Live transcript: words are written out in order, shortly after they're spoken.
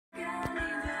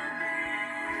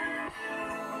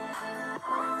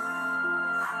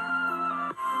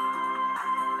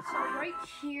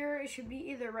here. It should be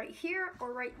either right here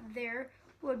or right there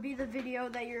would be the video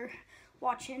that you're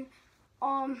watching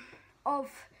of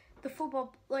the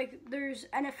football. Like there's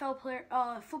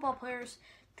football players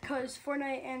because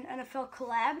Fortnite and NFL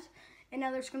collabed, and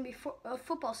now there's gonna be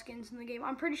football skins in the game.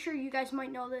 I'm pretty sure you guys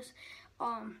might know this,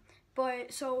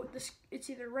 but so it's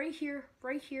either right here,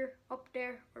 up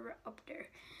there, or up there,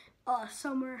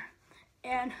 somewhere,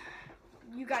 and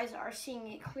you guys are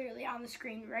seeing it clearly on the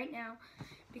screen right now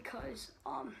because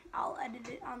I'll edit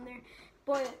it on there.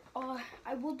 But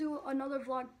I will do another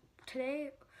vlog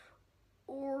today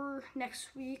or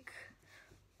next week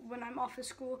when I'm off of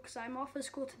school, because I'm off of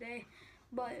school today,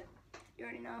 but you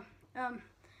already know.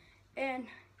 And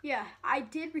yeah, I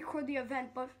did record the event,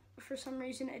 but for some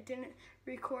reason it didn't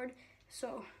record.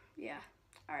 So yeah,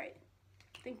 all right.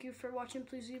 Thank you for watching.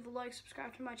 Please leave a like,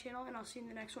 subscribe to my channel, and I'll see you in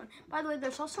the next one. By the way,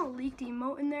 there's also a leaked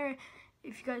emote in there.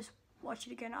 If you guys watch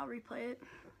it again, I'll replay it.